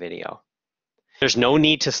of my video. There's no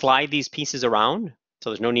need to slide these pieces around, so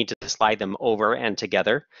there's no need to slide them over and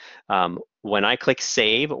together. When I click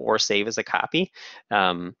save or save as a copy,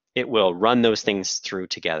 it will run those things through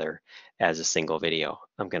together as a single video.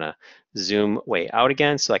 I'm gonna zoom way out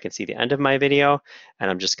again so I can see the end of my video, and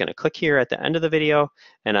I'm just gonna click here at the end of the video,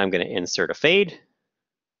 and I'm gonna insert a fade.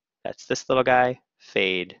 That's this little guy,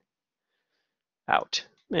 fade out.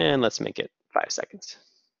 And let's make it 5 seconds.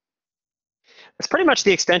 That's pretty much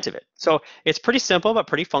the extent of it. So it's pretty simple, but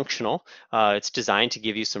pretty functional. It's designed to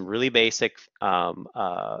give you some really basic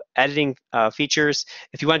editing features.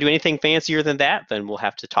 If you want to do anything fancier than that, then we'll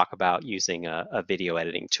have to talk about using a video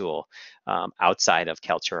editing tool outside of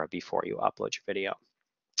Kaltura before you upload your video.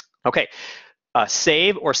 Okay,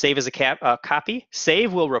 save or save as a copy.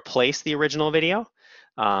 Save will replace the original video.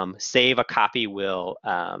 Save a copy will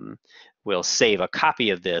save a copy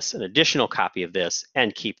of this, an additional copy of this,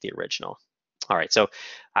 and keep the original. All right, so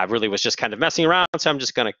I really was just kind of messing around, so I'm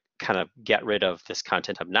just going to kind of get rid of this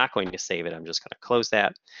content. I'm not going to save it. I'm just going to close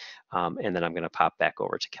that, and then I'm going to pop back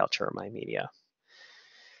over to Kaltura My Media.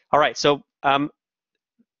 All right, so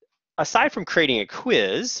aside from creating a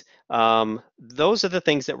quiz, those are the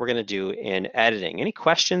things that we're going to do in editing. Any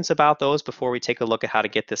questions about those before we take a look at how to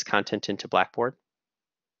get this content into Blackboard?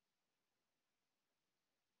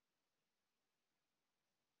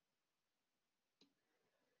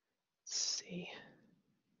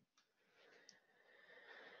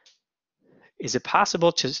 Is it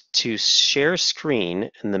possible to share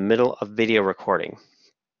screen in the middle of video recording?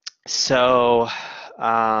 So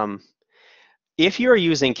if you're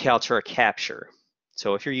using Kaltura Capture,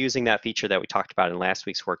 so if you're using that feature that we talked about in last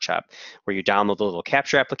week's workshop, where you download the little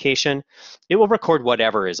capture application, it will record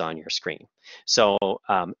whatever is on your screen. So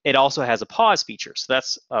it also has a pause feature. So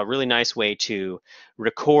that's a really nice way to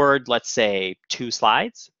record, let's say, 2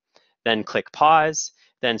 slides, then click pause,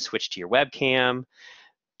 then switch to your webcam,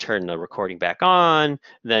 turn the recording back on,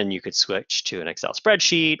 then you could switch to an Excel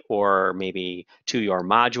spreadsheet or maybe to your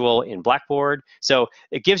module in Blackboard. So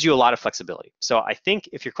it gives you a lot of flexibility. So I think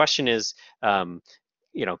if your question is,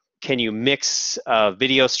 you know, can you mix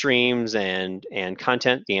video streams and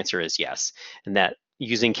content? The answer is yes. And that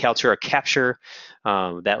using Kaltura Capture,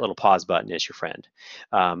 that little pause button is your friend.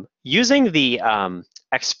 Using the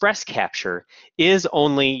Express Capture is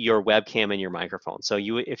only your webcam and your microphone. So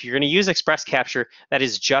if you're going to use Express Capture, that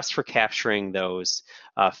is just for capturing those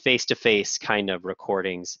face-to-face kind of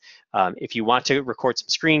recordings. If you want to record some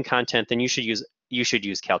screen content, then you should use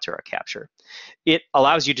Kaltura Capture. It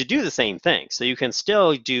allows you to do the same thing. So you can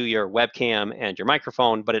still do your webcam and your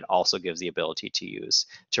microphone, but it also gives the ability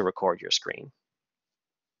to record your screen.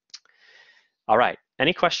 All right,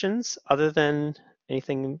 any questions other than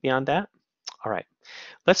anything beyond that? All right,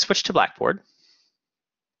 let's switch to Blackboard.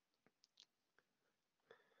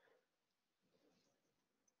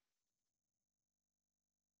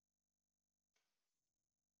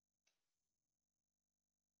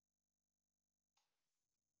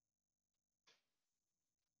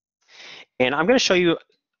 And I'm going to show you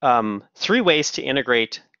 3 ways to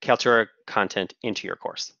integrate Kaltura content into your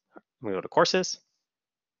course. I'm going to go to Courses.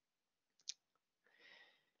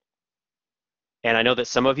 And I know that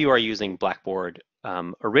some of you are using Blackboard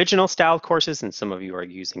original style courses, and some of you are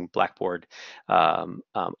using Blackboard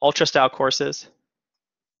ultra style courses.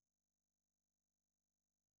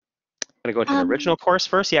 I'm going to go into an original course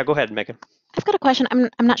first. Yeah, go ahead, Megan. I've got a question. I'm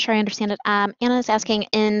not sure I understand it. Anna's asking,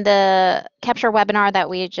 in the Capture webinar that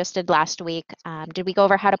we just did last week, did we go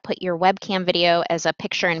over how to put your webcam video as a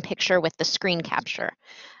picture-in-picture with the screen capture?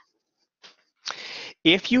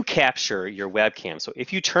 If you capture your webcam, so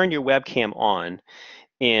if you turn your webcam on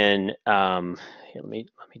in, here, let me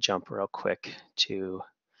jump real quick to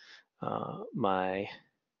my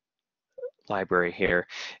library here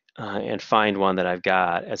and find one that I've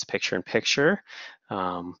got as picture-in-picture.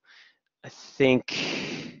 I think,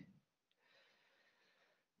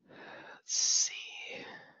 let's see.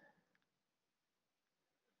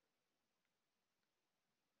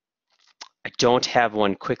 I don't have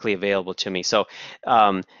one quickly available to me. So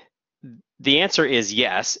the answer is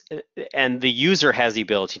yes, and the user has the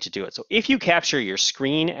ability to do it. So if you capture your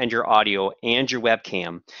screen and your audio and your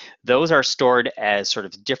webcam, those are stored as sort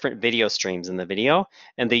of different video streams in the video,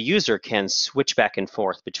 and the user can switch back and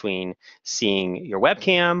forth between seeing your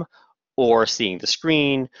webcam or seeing the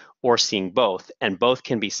screen or seeing both, and both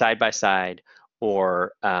can be side by side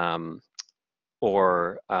or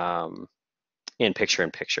in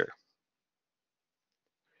picture-in-picture.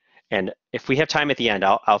 And if we have time at the end,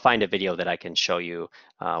 I'll find a video that I can show you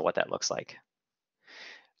what that looks like.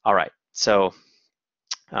 All right, so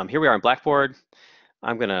here we are in Blackboard.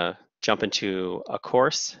 I'm gonna jump into a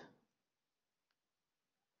course.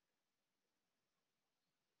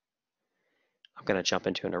 I'm gonna jump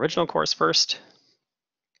into an original course first.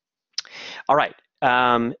 All right,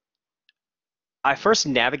 I first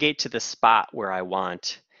navigate to the spot where I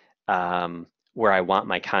want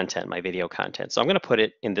my content, my video content. So I'm going to put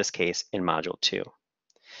it, in this case, in Module 2.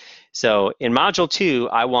 So in Module 2,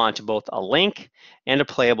 I want both a link and a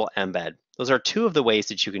playable embed. Those are 2 of the ways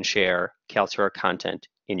that you can share Kaltura content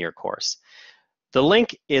in your course. The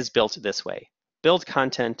link is built this way: build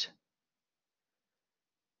content,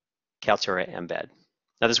 Kaltura embed.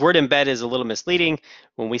 Now this word embed is a little misleading.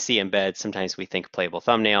 When we see embed, sometimes we think playable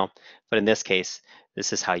thumbnail, but in this case,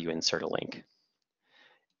 this is how you insert a link.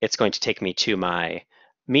 It's going to take me to my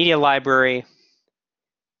media library,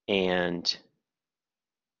 and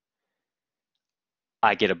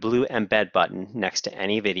I get a blue embed button next to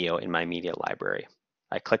any video in my media library.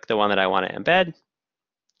 I click the one that I want to embed,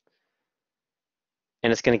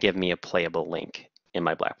 and it's going to give me a playable link in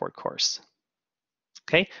my Blackboard course.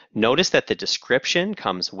 Okay, notice that the description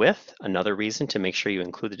comes with. Another reason to make sure you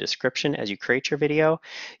include the description as you create your video.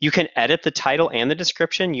 You can edit the title and the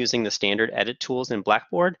description using the standard edit tools in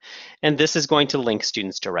Blackboard, and this is going to link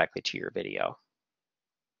students directly to your video.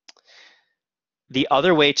 The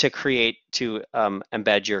other way to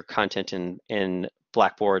embed your content in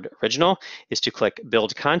Blackboard Original is to click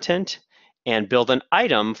Build Content and build an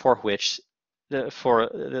item for which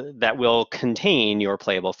that will contain your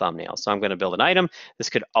playable thumbnail. So I'm going to build an item. This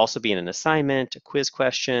could also be in an assignment, a quiz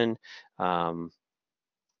question. In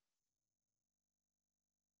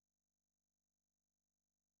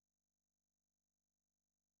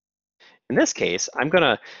this case, I'm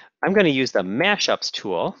going to use the Mashups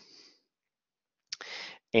tool,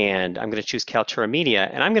 and I'm going to choose Kaltura Media,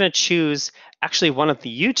 and I'm going to choose actually one of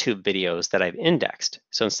the YouTube videos that I've indexed.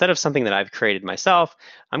 So instead of something that I've created myself,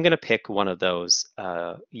 I'm going to pick one of those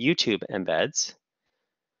YouTube embeds,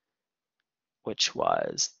 which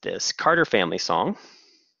was this Carter Family song,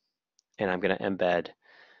 and I'm going to embed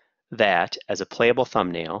that as a playable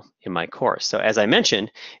thumbnail in my course. So as I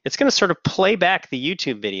mentioned, it's going to sort of play back the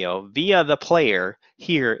YouTube video via the player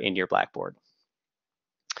here in your Blackboard.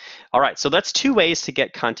 All right, so that's 2 ways to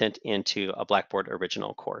get content into a Blackboard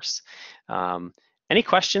original course. And Any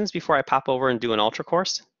questions before I pop over and do an Ultra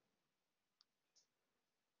course?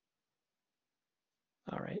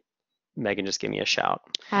 All right. Megan, just give me a shout.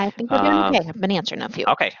 I think we're doing okay. I've been answering a few.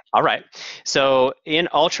 Okay, all right. So in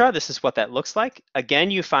Ultra, this is what that looks like. Again,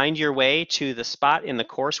 you find your way to the spot in the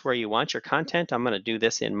course where you want your content. I'm going to do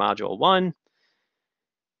this in Module 1.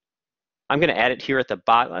 I'm going to add it here at the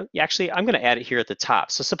bottom. Actually, I'm going to add it here at the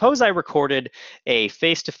top. So suppose I recorded a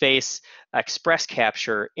face-to-face express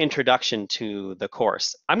capture introduction to the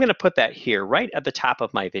course. I'm going to put that here right at the top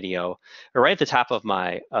of my video, or right at the top of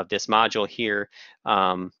this module here.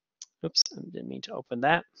 Oops, I didn't mean to open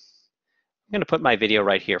that. I'm going to put my video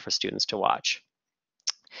right here for students to watch.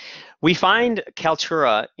 We find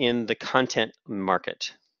Kaltura in the content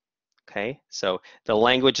market. Okay, so the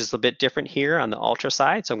language is a bit different here on the Ultra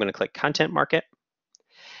side. So I'm going to click Content Market.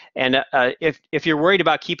 And if you're worried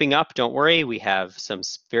about keeping up, don't worry. We have some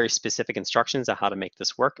very specific instructions on how to make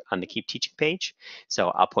this work on the Keep Teaching page. So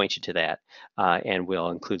I'll point you to that, and we'll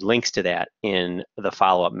include links to that in the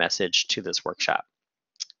follow-up message to this workshop.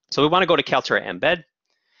 So we want to go to Kaltura Embed,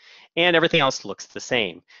 and everything else looks the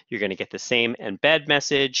same. You're going to get the same embed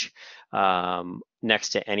message next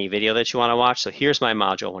to any video that you want to watch. So here's my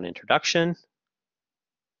Module 1 introduction.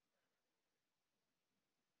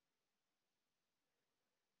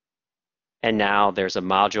 And now there's a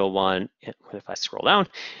Module 1, if I scroll down,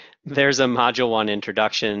 there's a Module 1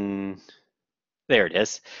 introduction, there it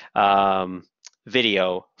is,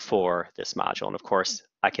 video for this module. And of course,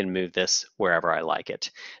 I can move this wherever I like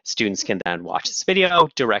it. Students can then watch this video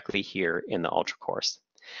directly here in the Ultra course.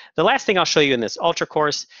 The last thing I'll show you in this Ultra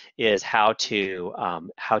course is how to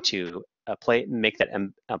make that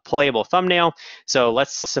a playable thumbnail. So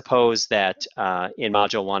let's suppose that in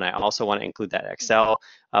Module 1, I also want to include that Excel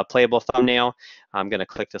playable thumbnail. I'm going to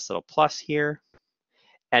click this little plus here.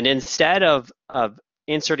 And instead of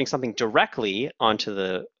inserting something directly onto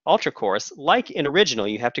the Ultra course, like in Original,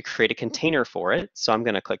 you have to create a container for it. So I'm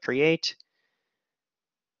going to click Create,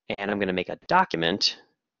 and I'm going to make a document.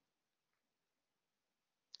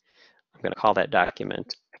 I'm going to call that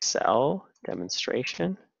document Excel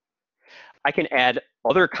demonstration. I can add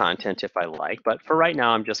other content if I like, but for right now,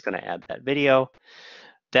 I'm just going to add that video.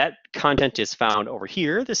 That content is found over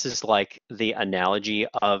here. This is like the analogy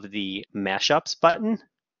of the mashups button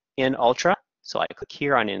in Ultra. So I click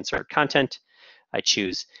here on Insert Content. I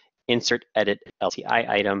choose Insert Edit LTI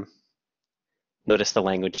Item. Notice the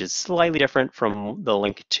language is slightly different from the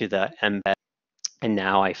link to the embed. And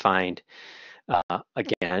now I find,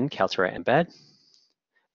 again, Kaltura Embed.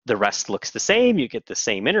 The rest looks the same. You get the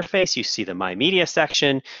same interface. You see the My Media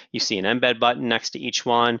section. You see an embed button next to each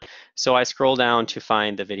one. So I scroll down to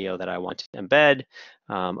find the video that I want to embed.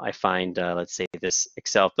 I find, let's say, this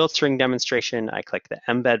Excel filtering demonstration. I click the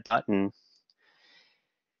embed button,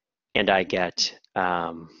 and I get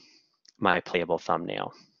my playable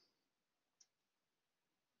thumbnail.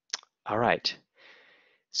 All right.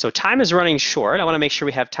 So time is running short. I want to make sure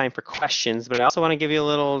we have time for questions, but I also want to give you a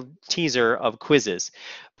little teaser of quizzes.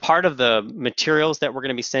 Part of the materials that we're going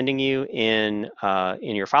to be sending you in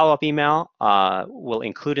your follow-up email will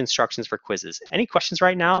include instructions for quizzes. Any questions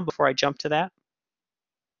right now before I jump to that?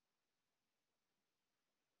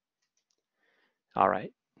 All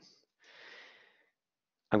right.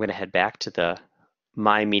 I'm going to head back to the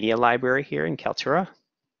My Media library here in Kaltura.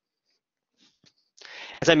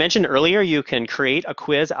 As I mentioned earlier, you can create a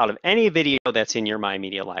quiz out of any video that's in your My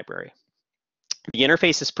Media library. The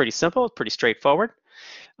interface is pretty simple, pretty straightforward.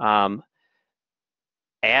 Add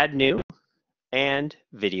new and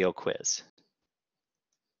video quiz.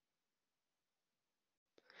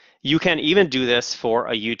 You can even do this for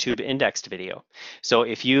a YouTube indexed video. So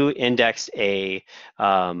if you index a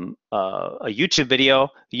YouTube video,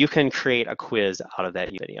 you can create a quiz out of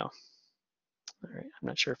that video. All right, I'm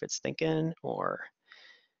not sure if it's thinking or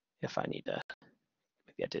if I need to,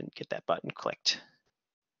 maybe I didn't get that button clicked.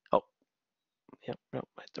 Oh, yep, nope,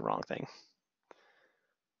 I hit the wrong thing.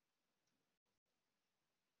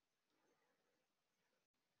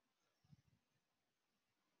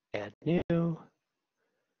 Add new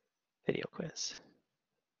video quiz.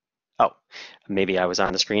 Oh, maybe I was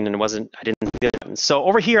on the screen and I didn't see the button. So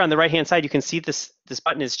over here on the right-hand side, you can see this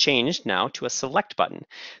button is changed now to a select button.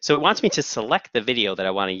 So it wants me to select the video that I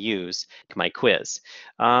want to use to my quiz.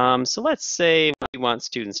 So let's say we want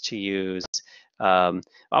students to use, I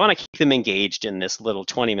want to keep them engaged in this little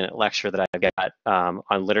 20-minute lecture that I've got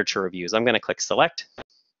on literature reviews. I'm going to click select.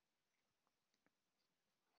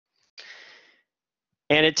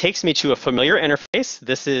 And it takes me to a familiar interface.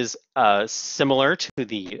 This is similar to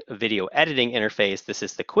the video editing interface. This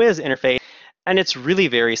is the quiz interface, and it's really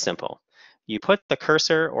very simple. You put the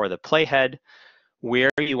cursor or the playhead where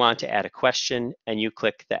you want to add a question, and you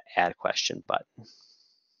click the Add Question button.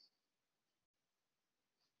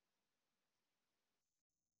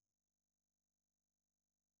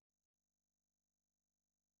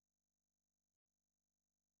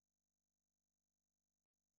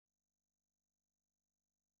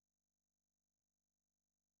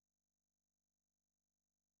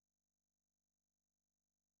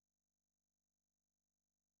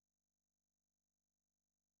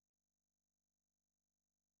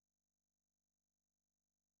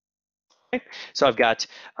 So I've got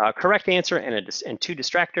a correct answer and 2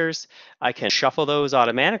 distractors. I can shuffle those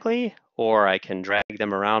automatically, or I can drag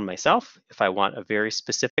them around myself if I want a very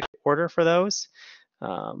specific order for those.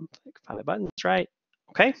 Find the buttons right.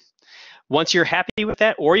 Okay. Once you're happy with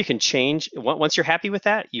that, or you can change, once you're happy with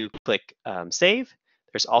that, you click Save.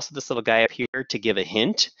 There's also this little guy up here to give a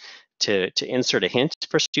hint, to insert a hint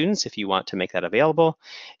for students if you want to make that available.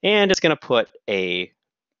 And it's going to put a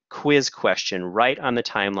quiz question right on the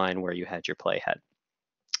timeline where you had your playhead.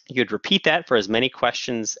 You'd repeat that for as many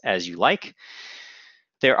questions as you like.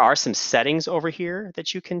 There are some settings over here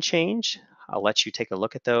that you can change. I'll let you take a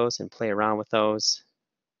look at those and play around with those.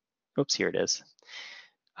 Oops, here it is.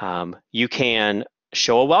 You can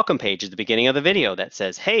show a welcome page at the beginning of the video that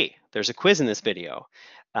says, hey, there's a quiz in this video.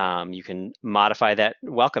 You can modify that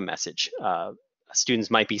welcome message.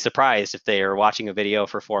 Students might be surprised if they are watching a video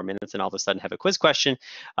for 4 minutes and all of a sudden have a quiz question.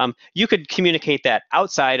 You could communicate that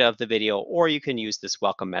outside of the video, or you can use this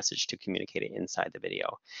welcome message to communicate it inside the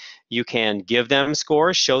video. You can give them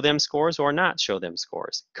scores, show them scores, or not show them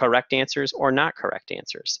scores, correct answers or not correct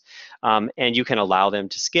answers. And you can allow them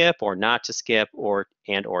to skip or not to skip, or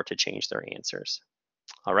to change their answers.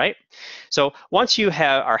 All right, so once you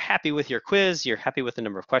are happy with your quiz, you're happy with the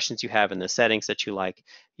number of questions you have and the settings that you like,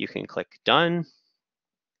 you can click Done.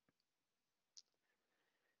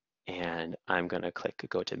 And I'm going to click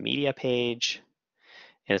Go to Media page,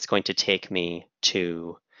 and it's going to take me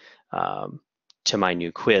to my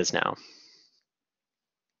new quiz now.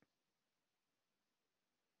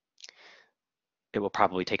 It will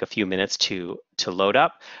probably take a few minutes to load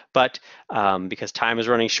up, but because time is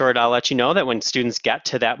running short, I'll let you know that when students get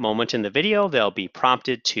to that moment in the video, they'll be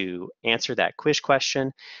prompted to answer that quiz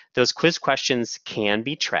question. Those quiz questions can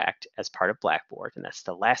be tracked as part of Blackboard, and that's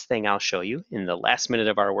the last thing I'll show you in the last minute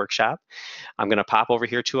of our workshop. I'm going to pop over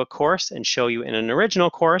here to a course and show you in an original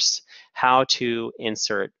course how to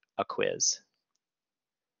insert a quiz.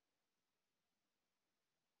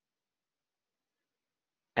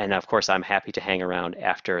 And of course, I'm happy to hang around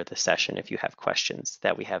after the session if you have questions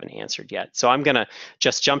that we haven't answered yet. So I'm going to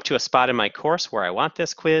just jump to a spot in my course where I want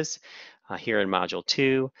this quiz here in Module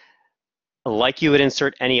 2. Like you would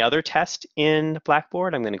insert any other test in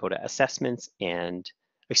Blackboard, I'm going to go to Assessments and,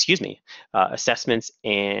 Assessments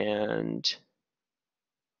and,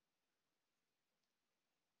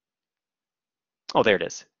 oh, there it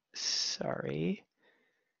is. Sorry,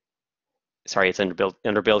 it's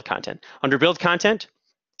under Build Content. Under Build Content,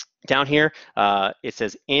 down here, it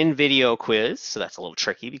says in-video quiz, so that's a little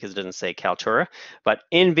tricky because it doesn't say Kaltura, but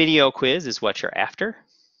in-video quiz is what you're after.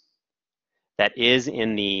 That is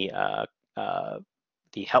in the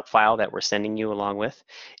help file that we're sending you along with.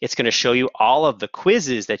 It's going to show you all of the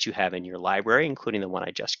quizzes that you have in your library, including the one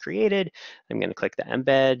I just created. I'm going to click the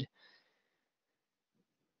embed,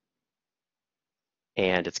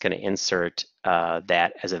 and it's going to insert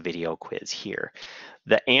that as a video quiz here.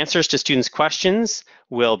 The answers to students' questions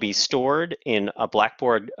will be stored in a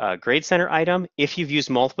Blackboard Grade Center item. If you've used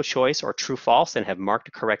multiple choice or true false and have marked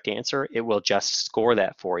a correct answer, it will just score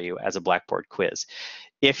that for you as a Blackboard quiz.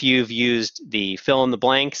 If you've used the fill in the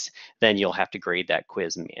blanks, then you'll have to grade that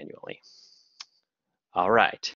quiz manually. All right.